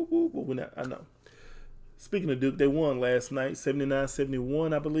 Woo, woo, but we're not, I know. Speaking of Duke, they won last night,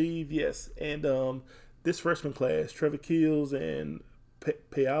 79-71, I believe. Yes. And this freshman class, Trevor Keels and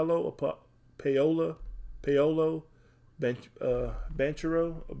Paolo, Banchero,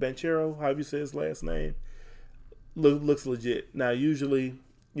 however you say his last name, looks legit. Now, usually,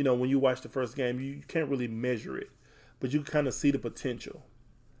 when you watch the first game, you can't really measure it, but you kind of see the potential.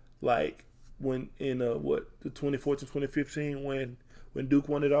 Like when in the 2014-2015 when Duke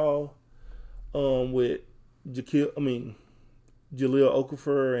won it all, with Jaleel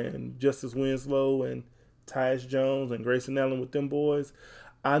Okafor and Justice Winslow and Tyus Jones and Grayson Allen with them boys,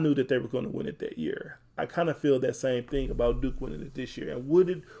 I knew that they were going to win it that year. I kind of feel that same thing about Duke winning it this year. And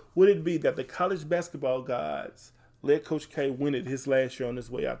would it be that the college basketball gods let Coach K win it his last year on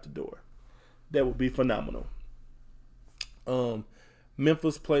his way out the door? That would be phenomenal.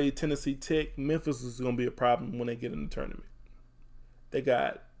 Memphis played Tennessee Tech. Memphis is going to be a problem when they get in the tournament. They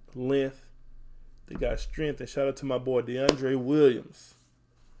got length. They got strength. And shout out to my boy DeAndre Williams.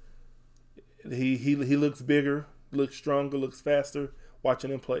 He looks bigger, looks stronger, looks faster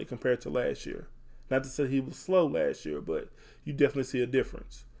watching him play compared to last year. Not to say he was slow last year, but you definitely see a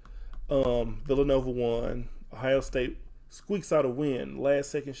difference. Villanova won. Ohio State squeaks out a win.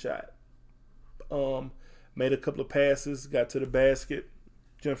 Last second shot. Made a couple of passes, got to the basket.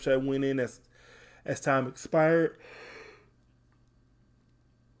 Jump shot went in as time expired.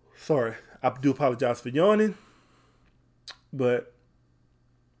 Sorry, I do apologize for yawning. But,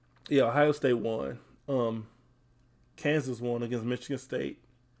 yeah, Ohio State won. Kansas won against Michigan State.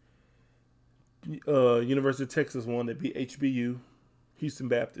 University of Texas won. They beat HBU, Houston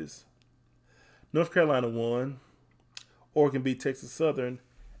Baptist. North Carolina won. Oregon beat Texas Southern.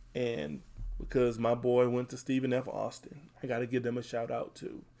 And because my boy went to Stephen F. Austin, I got to give them a shout out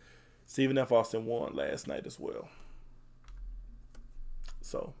too. Stephen F. Austin won last night as well.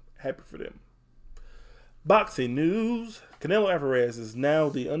 So, happy for them. Boxing news. Canelo Alvarez is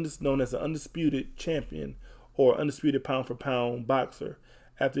now known as the undisputed champion or undisputed pound-for-pound boxer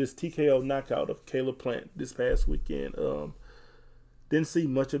after his TKO knockout of Caleb Plant this past weekend. Didn't see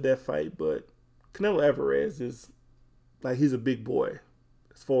much of that fight, but Canelo Alvarez is he's a big boy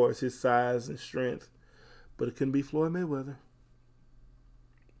as far as his size and strength, but it couldn't be Floyd Mayweather.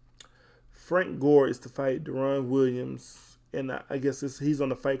 Frank Gore is to fight Deron Williams and I guess he's on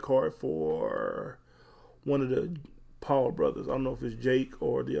the fight card for one of the Paul brothers. I don't know if it's Jake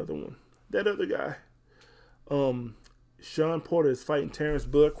or the other one. That other guy. Sean Porter is fighting Terrence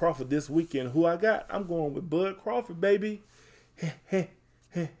Bud Crawford this weekend. Who I got? I'm going with Bud Crawford, baby. If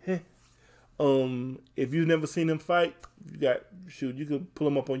you've never seen him fight, you can pull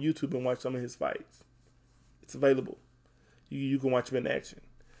him up on YouTube and watch some of his fights. It's available. You can watch him in action.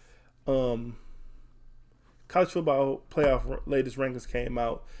 College football playoff latest rankings came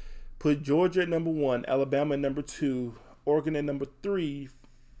out. Put Georgia at number 1, Alabama at number 2, Oregon at number 3,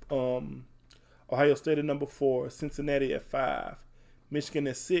 Ohio State at number 4, Cincinnati at 5, Michigan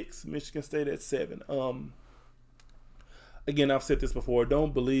at 6, Michigan State at 7. Again, I've said this before.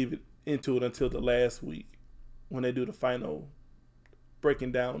 Don't believe into it until the last week when they do the final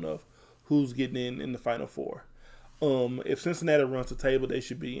breaking down of who's getting in the Final Four. If Cincinnati runs the table, they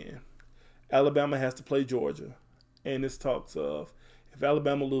should be in. Alabama has to play Georgia, and it's talks of if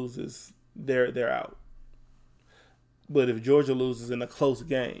Alabama loses, they're out. But if Georgia loses in a close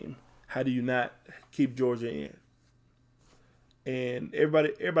game, how do you not keep Georgia in? And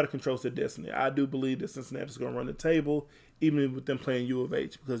everybody controls their destiny. I do believe that Cincinnati's going to run the table, even with them playing U of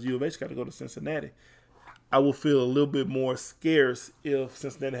H, because U of H got to go to Cincinnati. I will feel a little bit more scarce if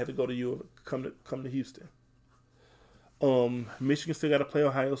Cincinnati had to go to come to Houston. Michigan still got to play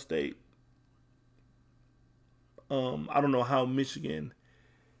Ohio State. I don't know how Michigan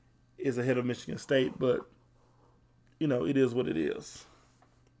is ahead of Michigan State, but it is what it is.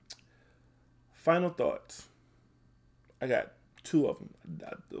 Final thoughts. I got 2 of them.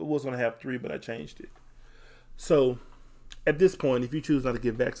 I was going to have 3, but I changed it. So, at this point, if you choose not to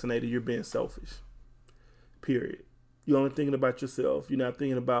get vaccinated, you're being selfish. Period. You're only thinking about yourself. You're not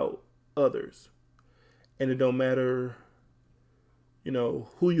thinking about others. And it don't matter,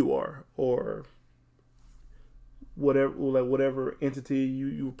 who you are or whatever entity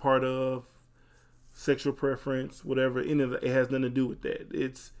you're part of, sexual preference, whatever. It has nothing to do with that.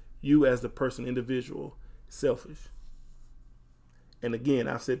 It's you as the person, individual, selfish. And again,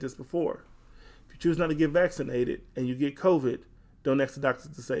 I've said this before. If you choose not to get vaccinated and you get COVID, don't ask the doctor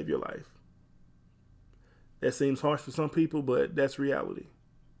to save your life. That seems harsh for some people, but that's reality.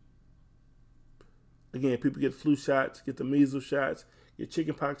 Again, people get flu shots, get the measles shots, get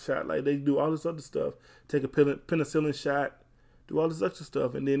chickenpox shot. Like they do all this other stuff. Take a penicillin shot, do all this extra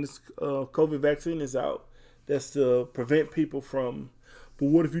stuff, and then this COVID vaccine is out. That's to prevent people from. But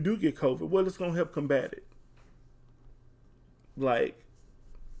what if you do get COVID? Well, it's going to help combat it. Like,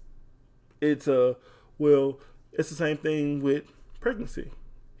 it's the same thing with pregnancy.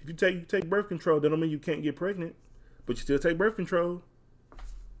 If you take birth control, that don't mean you can't get pregnant, but you still take birth control.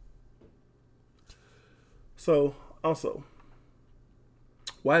 So, also,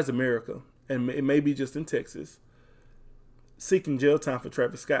 why is America, and it may be just in Texas, seeking jail time for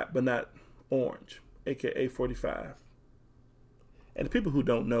Travis Scott, but not Orange, aka 45? And the people who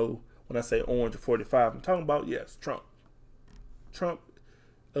don't know, when I say Orange or 45, I'm talking about, yes, Trump. Trump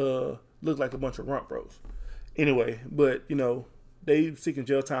looked like a bunch of rump bros. Anyway, but, they seeking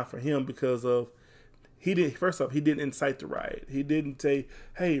jail time for him because of, he didn't incite the riot. He didn't say,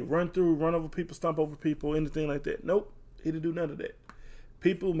 hey, run over people, stomp over people, anything like that. Nope, he didn't do none of that.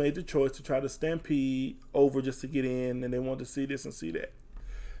 People made the choice to try to stampede over just to get in, and they wanted to see this and see that.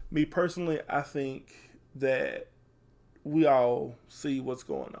 Me personally, I think that we all see what's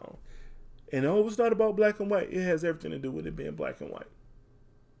going on. And it's not about black and white. It has everything to do with it being black and white.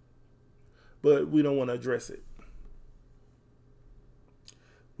 But we don't want to address it.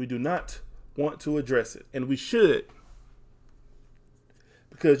 We do not want to address it. And we should.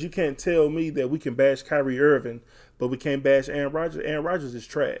 Because you can't tell me that we can bash Kyrie Irving, but we can't bash Aaron Rodgers. Aaron Rodgers is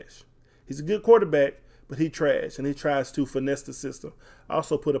trash. He's a good quarterback, but he trash. And he tries to finesse the system. I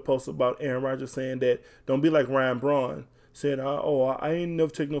also put a post about Aaron Rodgers saying that don't be like Ryan Braun, saying, I ain't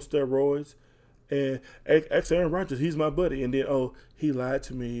never take no steroids. And ex Aaron Rodgers, he's my buddy. And then, he lied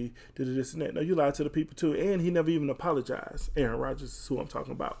to me, did this and that. No, you lied to the people too. And he never even apologized. Aaron Rodgers is who I'm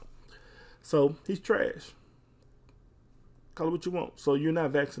talking about. So, he's trash. Call it what you want. So, you're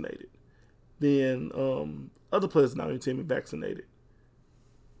not vaccinated. Then, other players not on your team are vaccinated.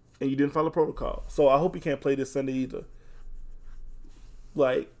 And you didn't follow protocol. So, I hope he can't play this Sunday either.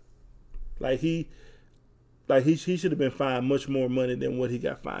 He should have been fined much more money than what he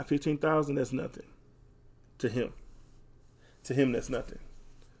got fined. $15,000, that's nothing. To him. To him, that's nothing.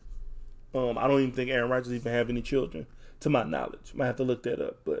 I don't even think Aaron Rodgers even have any children, to my knowledge. Might have to look that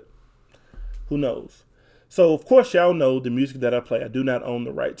up, but who knows? So, of course, y'all know the music that I play. I do not own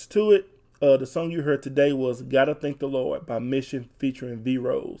the rights to it. The song you heard today was Gotta Thank the Lord by Mission featuring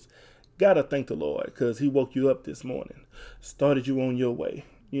V-Rose. gotta thank the Lord because He woke you up this morning, started you on your way,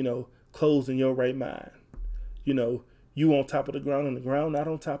 closed in your right mind. You on top of the ground and the ground not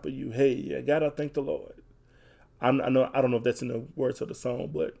on top of you. Hey, yeah, gotta thank the Lord. I don't know if that's in the words of the song,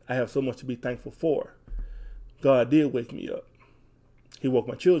 but I have so much to be thankful for. God did wake me up. He woke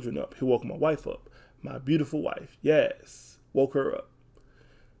my children up. He woke my wife up. My beautiful wife, yes, woke her up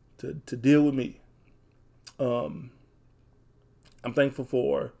to deal with me. I'm thankful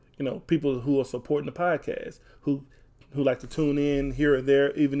for people who are supporting the podcast, who like to tune in here or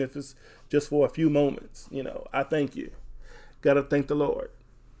there, even if it's just for a few moments. I thank you. Gotta thank the Lord.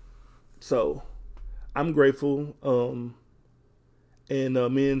 So I'm grateful.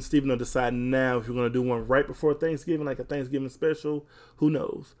 And me and Steven are deciding now if we're going to do one right before Thanksgiving, like a Thanksgiving special. Who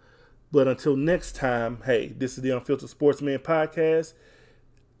knows? But until next time, hey, this is the Unfiltered Sportsmen podcast.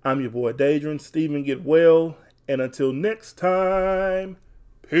 I'm your boy, Dadrian. Steven, get well. And until next time,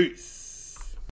 peace.